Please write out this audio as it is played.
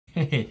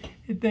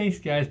Thanks,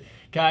 guys.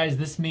 Guys,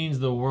 this means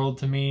the world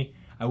to me.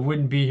 I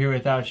wouldn't be here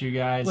without you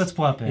guys. Let's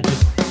plop it.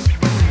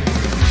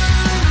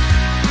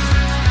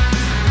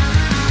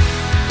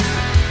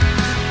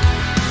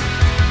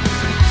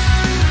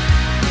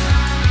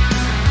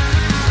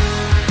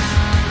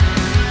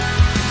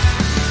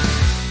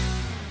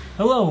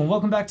 Hello and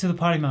welcome back to the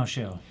Potty Mouth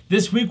Show.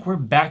 This week we're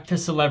back to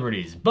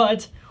celebrities,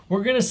 but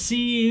we're gonna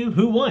see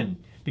who won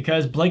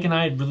because Blake and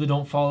I really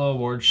don't follow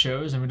award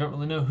shows and we don't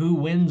really know who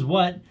wins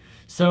what.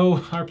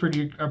 So our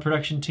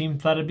production team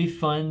thought it'd be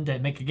fun to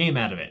make a game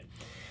out of it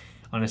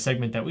on a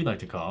segment that we like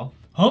to call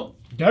Hump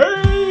Day.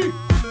 So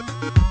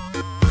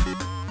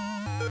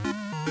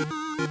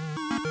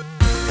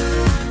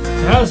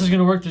how this is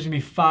gonna work? There's gonna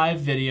be 5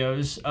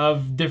 videos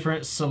of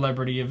different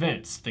celebrity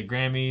events: the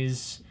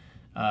Grammys,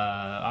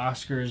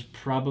 Oscars,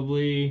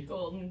 probably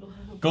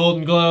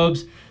Golden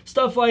Globes,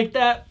 stuff like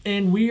that,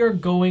 and we are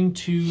going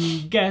to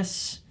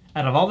guess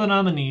out of all the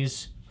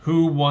nominees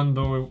who won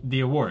the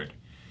award.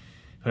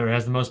 Whoever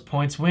has the most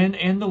points win,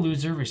 and the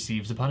loser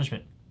receives the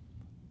punishment.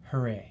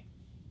 Hooray.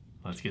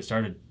 Let's get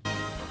started.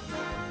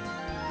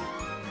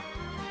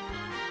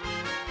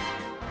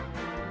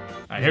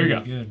 Alright, here we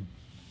go. Good.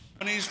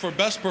 Nominees for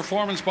Best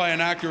Performance by an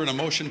Actor in a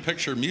Motion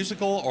Picture,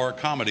 Musical, or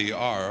Comedy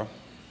are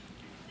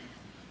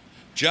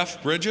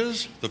Jeff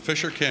Bridges, The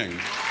Fisher King.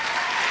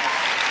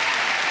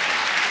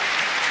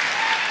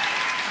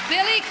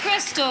 Billy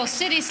Crystal,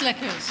 City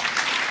Slickers.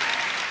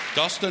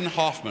 Dustin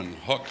Hoffman,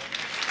 Hook.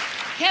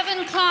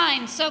 Kevin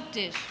Kline, Soap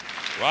Dish.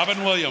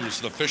 Robin Williams,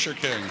 The Fisher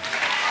King.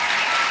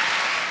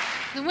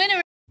 The winner.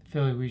 I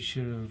feel like we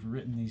should have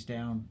written these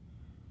down.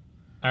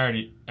 I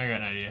got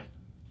an idea.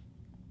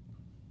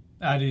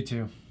 I do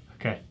too.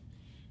 Okay.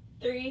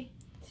 3,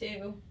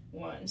 2,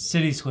 1.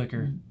 City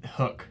Slicker.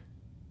 Hook.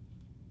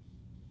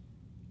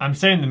 I'm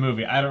saying the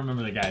movie. I don't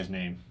remember the guy's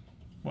name.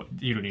 What,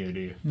 you don't either,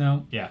 do you?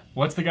 No. Yeah.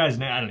 What's the guy's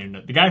name? I don't even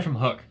know. The guy from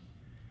Hook.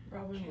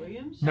 Robin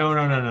Williams? No.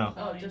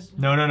 Oh, just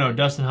No.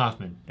 Dustin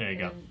Hoffman. There you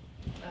go.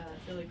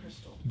 Billy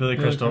Crystal. Billy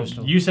Crystal.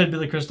 You said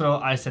Billy Crystal.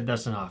 I said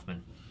Dustin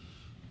Hoffman.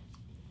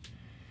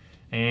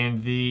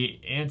 And the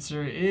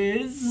answer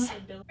is...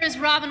 Here's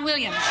Robin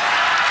Williams.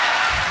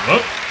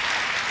 Whoop.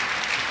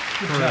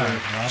 Good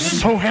job, Robin.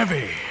 So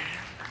heavy.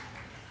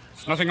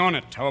 There's nothing on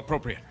it. How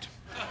appropriate.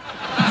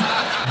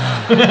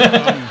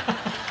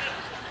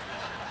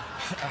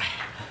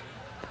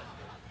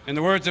 In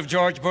the words of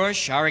George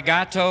Bush,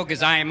 arigato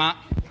gozaimasu.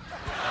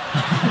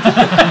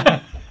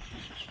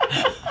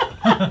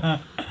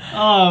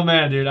 Oh,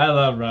 man, dude. I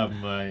love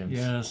Robin Williams.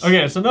 Yes.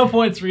 Okay, so no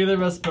points for either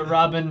of us, but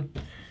Robin,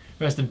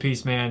 rest in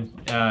peace, man.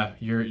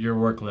 Your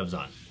work lives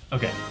on.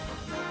 Okay.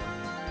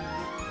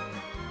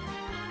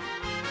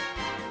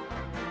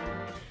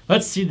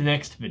 Let's see the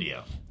next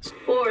video.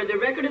 For the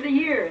record of the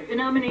year, the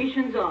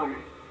nominations are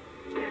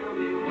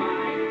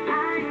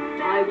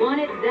I Want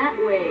It That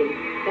Way,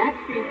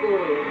 Backstreet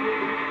Boys.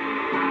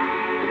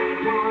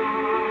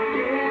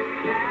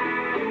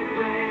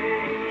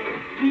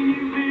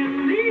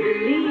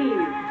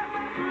 Believe,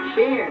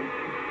 Cher.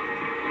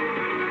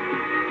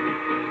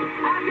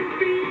 I can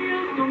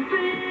feel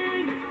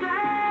something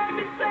inside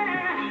me say, I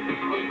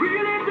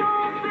really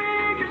don't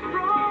think it's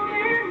strong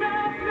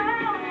enough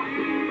now.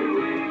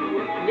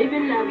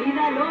 Living La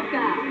Vida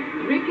Loca,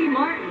 Ricky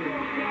Martin.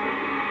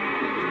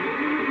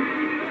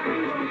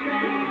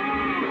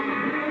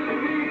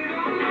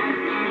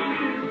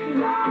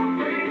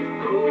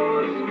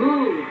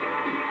 Smooth,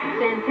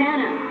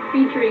 Santana,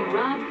 featuring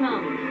Rob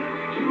Combs.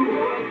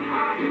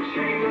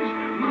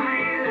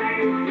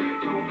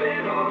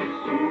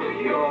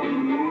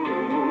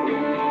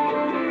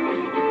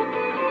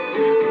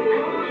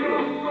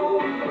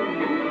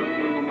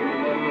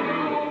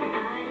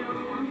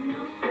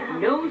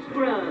 No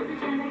Scrubs,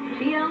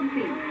 TLC.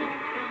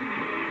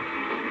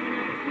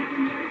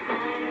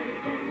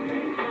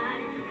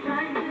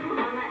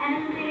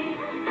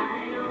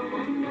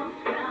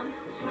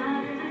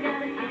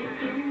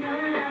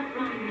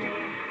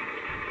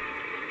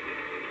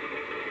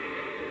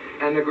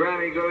 And the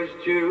Grammy goes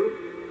to...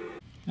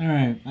 All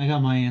right, I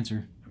got my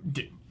answer.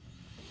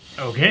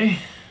 Okay.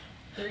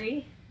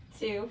 3,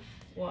 2,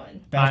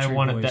 1. I Backstreet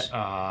want it Boys.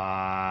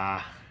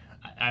 that.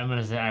 I'm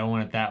gonna say I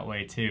want it that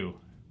way too,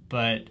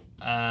 but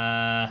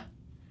I'll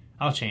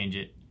change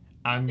it.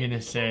 I'm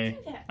gonna say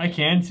I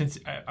can since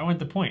I went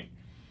the point.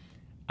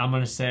 I'm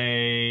gonna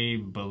say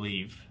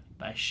Believe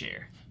by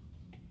Cher.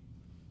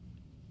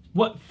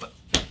 What?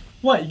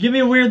 What? You give me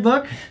a weird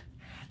look?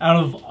 Out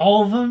of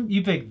all of them,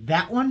 you picked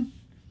that one?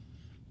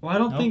 Well, I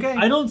don't think. Okay.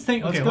 I don't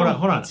think. Let's Okay, go.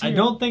 hold on. Let's I hear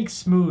don't think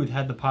Smooth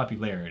had the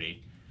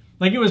popularity.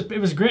 Like it was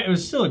great. It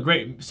was still a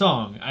great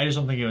song. I just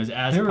don't think it was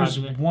as There was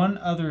popular. one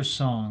other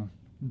song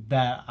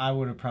that I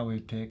would have probably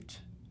picked,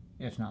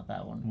 if not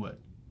that one. What?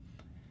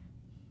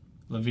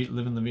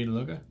 Living La Vida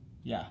Loca?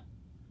 Yeah.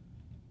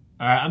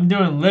 All right, I'm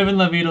doing Living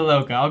La Vida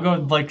Loca. I'll go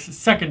with, like,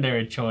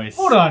 secondary choice.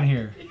 Hold on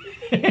here.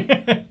 You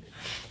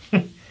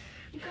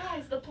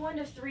guys, the point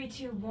of 3,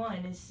 2,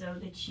 1 is so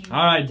that you.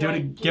 All right, do don't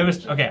it. Give us.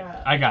 give Okay,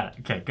 up. I got it.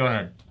 Okay, go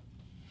ahead.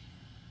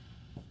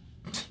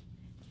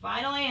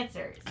 Final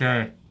answers.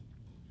 Okay.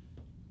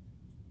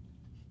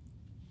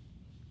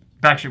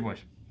 Backstreet Boys.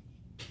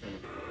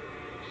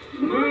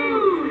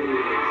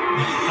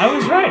 I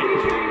was right.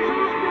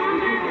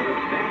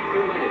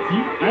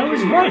 I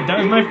was right. That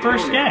was my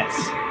first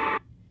guess.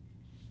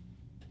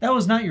 That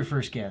was not your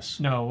first guess.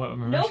 No, what?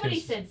 Nobody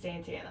said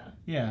Santana.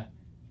 Yeah.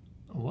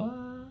 What?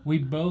 We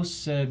both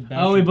said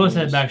Backstreet Oh, we both Boys.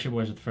 said Backstreet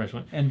Boys with the first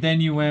one. And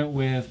then you went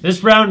with...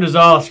 This round is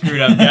all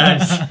screwed up,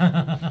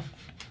 guys.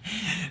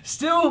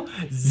 Still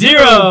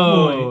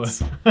 0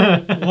 points.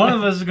 One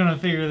of us is going to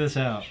figure this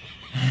out.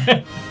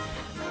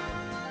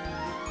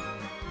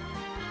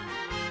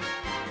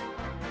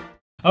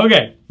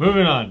 Okay,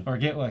 moving on. Or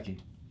get lucky.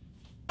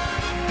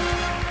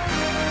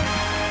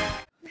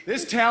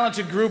 This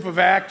talented group of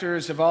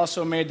actors have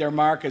also made their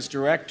mark as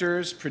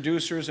directors,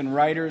 producers, and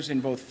writers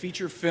in both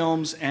feature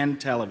films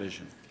and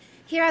television.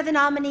 Here are the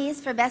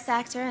nominees for Best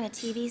Actor in a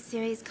TV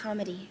Series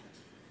Comedy.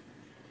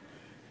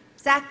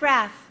 Zach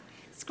Braff,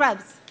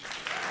 Scrubs.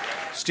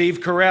 Steve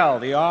Carell,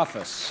 The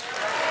Office.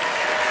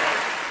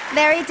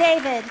 Larry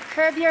David,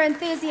 Curb Your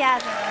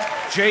Enthusiasm.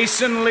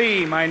 Jason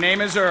Lee, My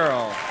Name is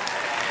Earl.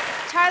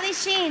 Charlie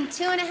Sheen,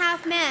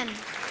 2.5 Men.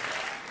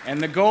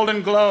 And the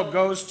Golden Globe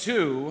goes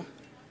to...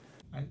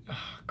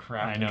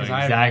 Crap. I know 'cause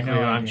exactly have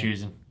no what I'm idea.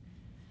 choosing.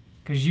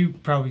 Because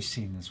you've probably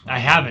seen this one. I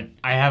haven't.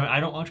 I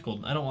don't watch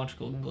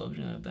Golden Globes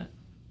or anything like that.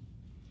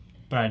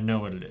 But I know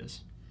what it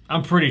is.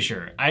 I'm pretty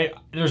sure.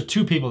 There's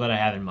two people that I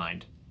have in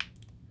mind.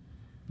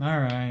 All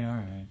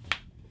right.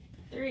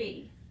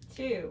 3,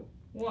 2,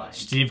 1.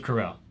 Steve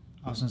Carell.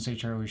 I was going to say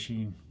Charlie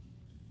Sheen.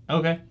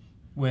 Okay.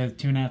 With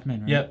 2.5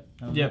 Men, right? Yep.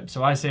 Okay. Yep.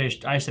 So I say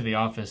The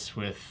Office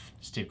with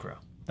Steve Carell.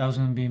 That was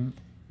going to be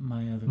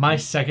my other... My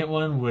second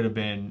one would have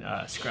been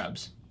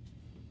Scrubs.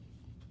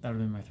 That would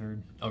have been my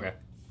third. Okay.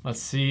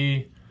 Let's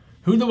see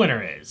who the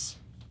winner is.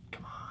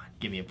 Come on,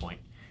 give me a point.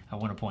 I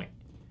want a point.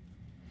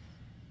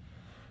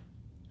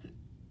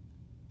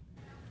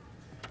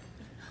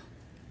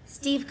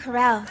 Steve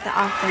Carell, The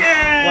Office.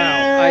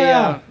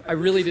 Wow, I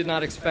really did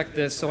not expect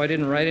this, so I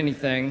didn't write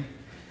anything.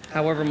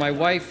 However, my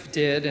wife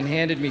did and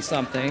handed me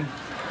something.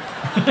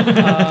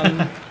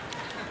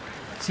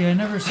 See, I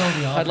never saw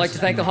The Office. I'd like to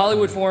thank the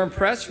Hollywood Foreign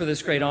Press for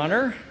this great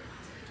honor.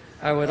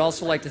 I would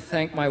also like to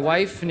thank my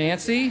wife,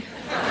 Nancy,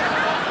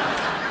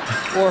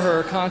 for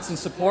her constant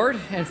support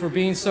and for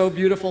being so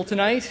beautiful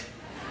tonight.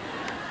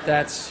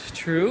 That's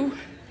true.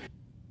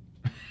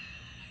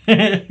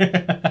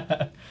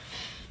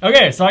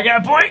 Okay, so I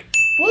got a point.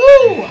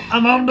 Woo!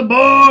 I'm on the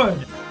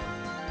board.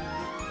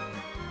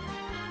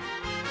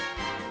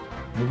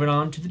 Moving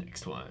on to the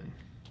next one.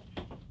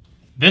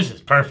 This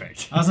is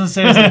perfect. I was going to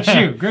say, it's like,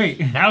 shoot, great.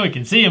 Now we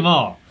can see them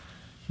all.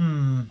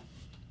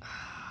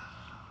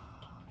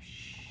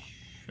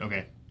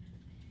 Okay.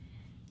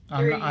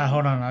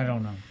 Hold on, I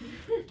don't know.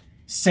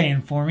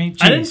 Saying for me.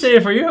 Jeez. I didn't say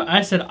it for you.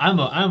 I said I'm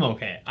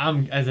okay.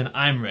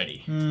 I'm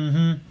ready.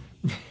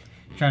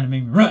 Trying to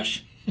make me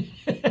rush.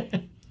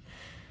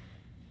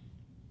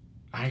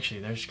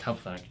 Actually, there's a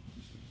couple that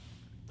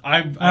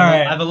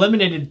I've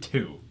eliminated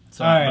two.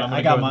 So all right, I'm gonna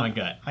I got go mine. with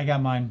my gut. I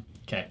got mine.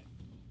 Okay.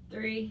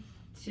 3,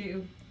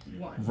 2,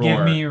 1. Roar.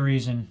 Give me a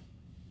reason.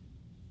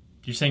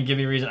 You're saying give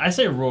me a reason. I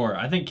say Roar.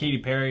 I think Katy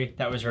Perry,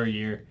 that was her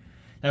year.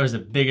 That was the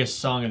biggest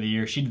song of the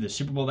year. She did the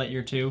Super Bowl that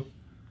year too.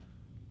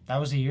 That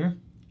was the year?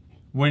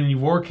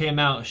 When Roar came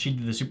out, she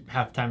did the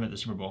halftime at the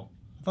Super Bowl.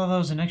 I thought that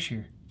was the next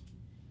year.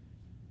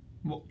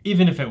 Well,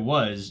 even if it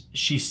was,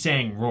 she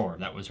sang Roar.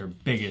 That was her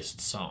biggest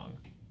song.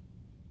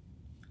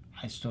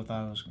 I still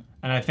thought it was...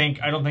 And I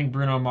don't think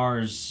Bruno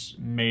Mars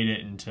made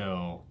it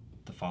until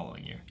the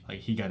following year. Like,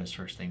 he got his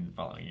first thing the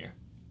following year.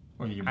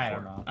 Or the year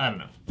before. I don't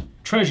know.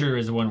 Treasure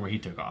is the one where he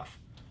took off.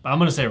 But I'm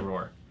going to say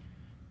Roar.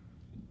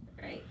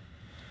 Right.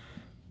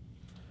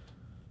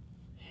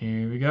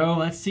 Here we go.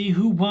 Let's see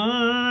who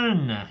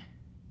won.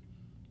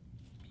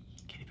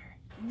 Katy Perry.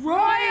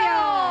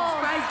 Royals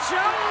by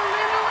Joe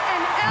Little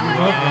and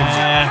Ella.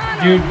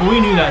 Yeah, dude, but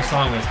we knew that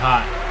song was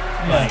hot.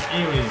 Like,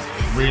 it was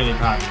really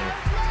popular.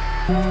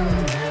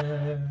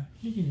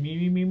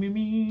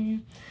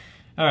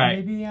 All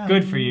right,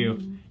 good for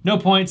you. No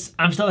points.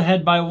 I'm still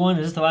ahead by 1.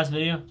 Is this the last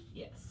video?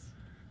 Yes.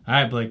 All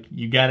right, Blake,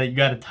 you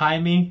gotta tie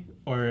me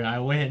or I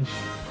win.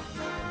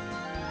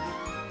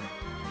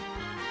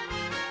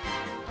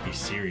 Be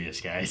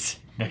serious, guys.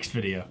 Next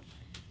video.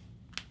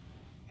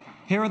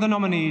 Here are the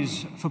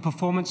nominees for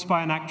performance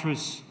by an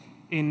actress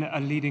in a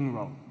leading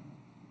role.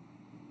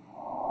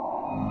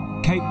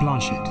 Kate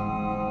Blanchett,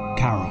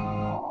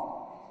 Carol.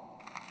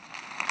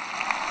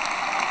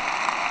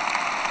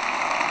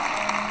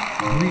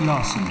 Brie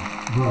Larson,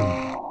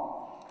 Broom.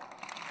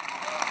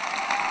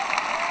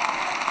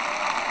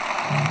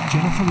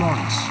 Jennifer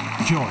Lawrence,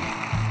 Joy.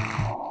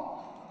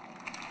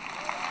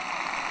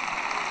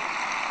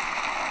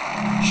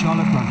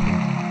 Charlotte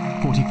Rampling,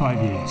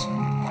 45 years.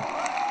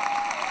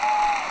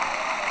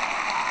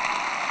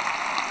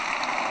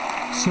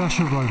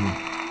 Saoirse Ronan,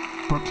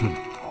 Brooklyn.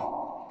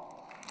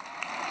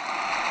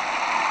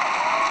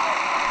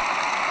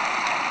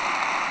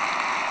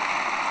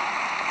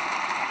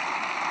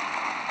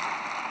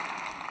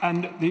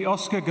 And the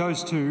Oscar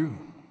goes to...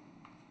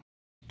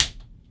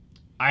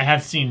 I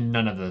have seen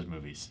none of those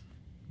movies.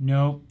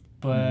 Nope,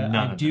 but None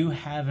I of do them.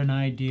 have an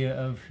idea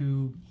of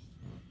who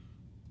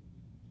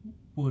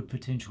would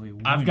potentially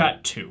win. I've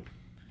got two.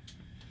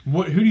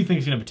 Who do you think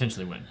is going to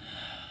potentially win?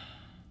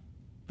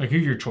 Like, who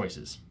are your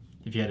choices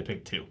if you had to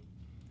pick two?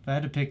 If I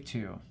had to pick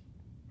two,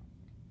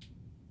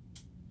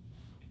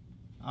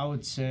 I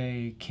would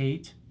say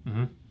Kate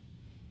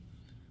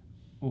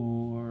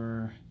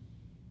or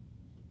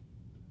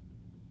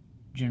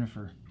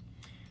Jennifer.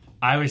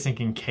 I was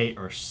thinking Kate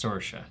or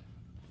Saoirse.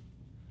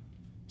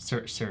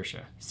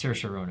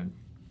 Saoirse Ronan.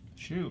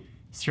 Shoot.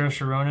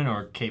 Saoirse Ronan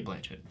or Kate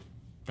Blanchett.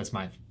 That's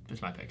my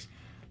picks.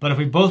 But if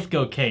we both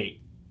go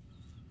Kate,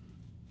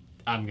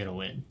 I'm gonna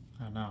win.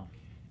 I know.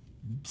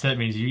 So that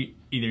means you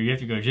have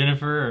to go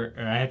Jennifer,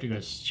 or I have to go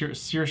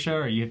Saoirse,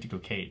 or you have to go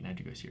Kate, and I have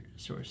to go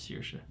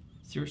Saoirse.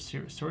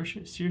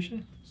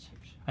 Saoirse?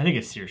 I think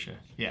it's Saoirse.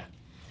 Yeah.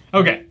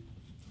 Okay.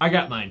 I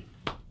got mine.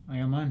 I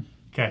got mine.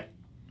 Okay.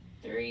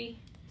 3,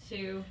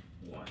 2,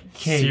 1.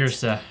 Kate.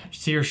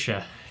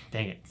 Saoirse.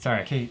 Dang it.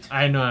 Sorry. Kate.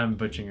 I know I'm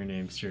butchering your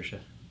name, Saoirse.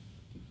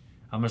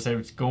 I'm gonna say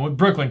it's going with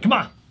Brooklyn. Come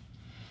on.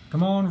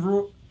 Come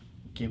on,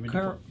 Give me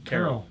Carol.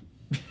 Come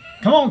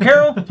on,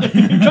 Carol.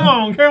 Come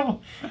on,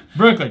 Carol.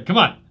 Brooklyn, come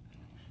on.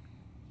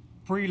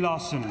 Brie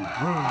Larson. I'm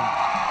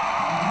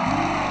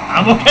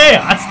okay.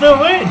 I still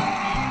win.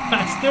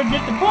 I still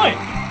get the point.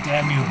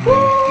 Damn you.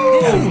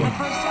 This is the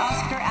first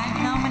Oscar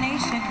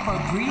nomination for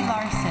Brie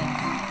Larson.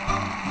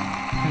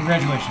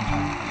 Congratulations,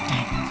 Brie.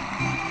 Dang it.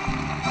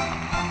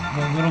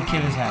 The little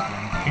kid is happy.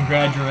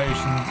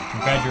 Congratulations,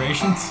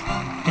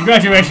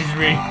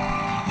 Brie.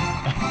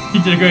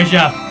 You did a great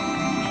job.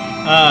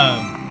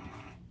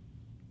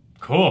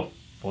 Cool.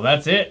 Well,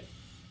 that's it.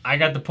 I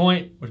got the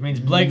point, which means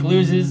Blake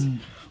loses,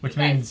 which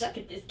means suck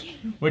at this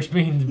game. Which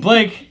means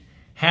Blake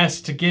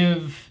has to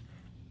give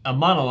a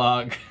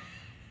monologue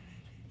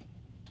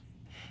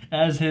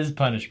as his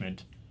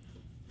punishment.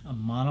 A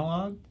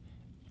monologue?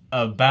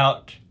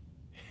 About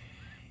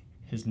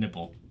his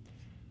nipple.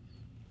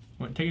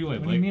 Take it away,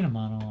 Blake. What do you mean a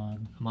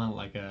monologue? A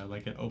monologue,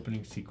 like an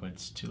opening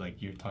sequence to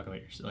like you talk about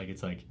your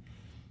it's like,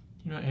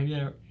 have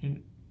you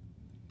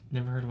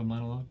never heard of a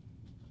monologue?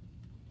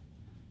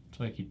 It's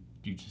like you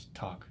just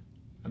talk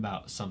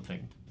about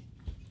something,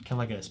 kind of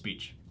like a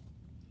speech.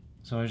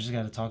 So I just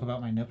got to talk about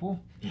my nipple?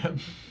 Yep.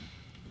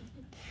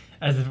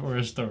 As if it were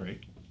a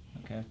story.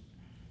 Okay.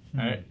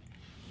 All right.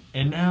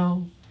 And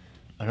now,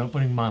 an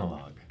opening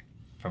monologue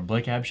from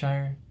Blake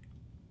Abshire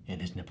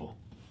and his nipple.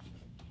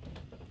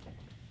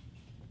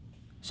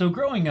 So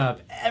growing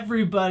up,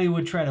 everybody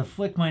would try to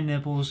flick my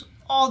nipples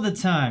all the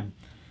time.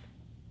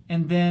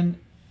 And then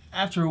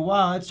after a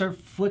while, I'd start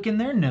flicking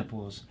their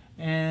nipples.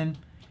 And,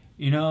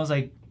 it was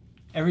like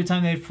every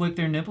time they'd flick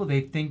their nipple,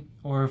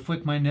 or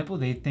flick my nipple,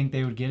 they'd think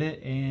they would get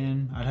it.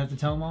 And I'd have to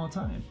tell them all the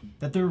time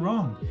that they're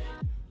wrong.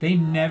 They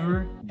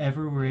never,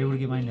 ever were able to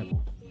get my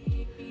nipple.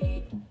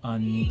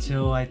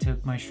 Until I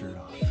took my shirt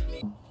off.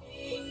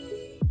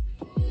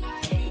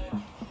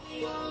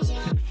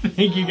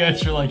 Thank you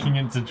guys for liking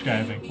and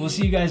subscribing. We'll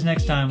see you guys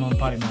next time on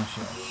Potty Mouth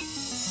Show.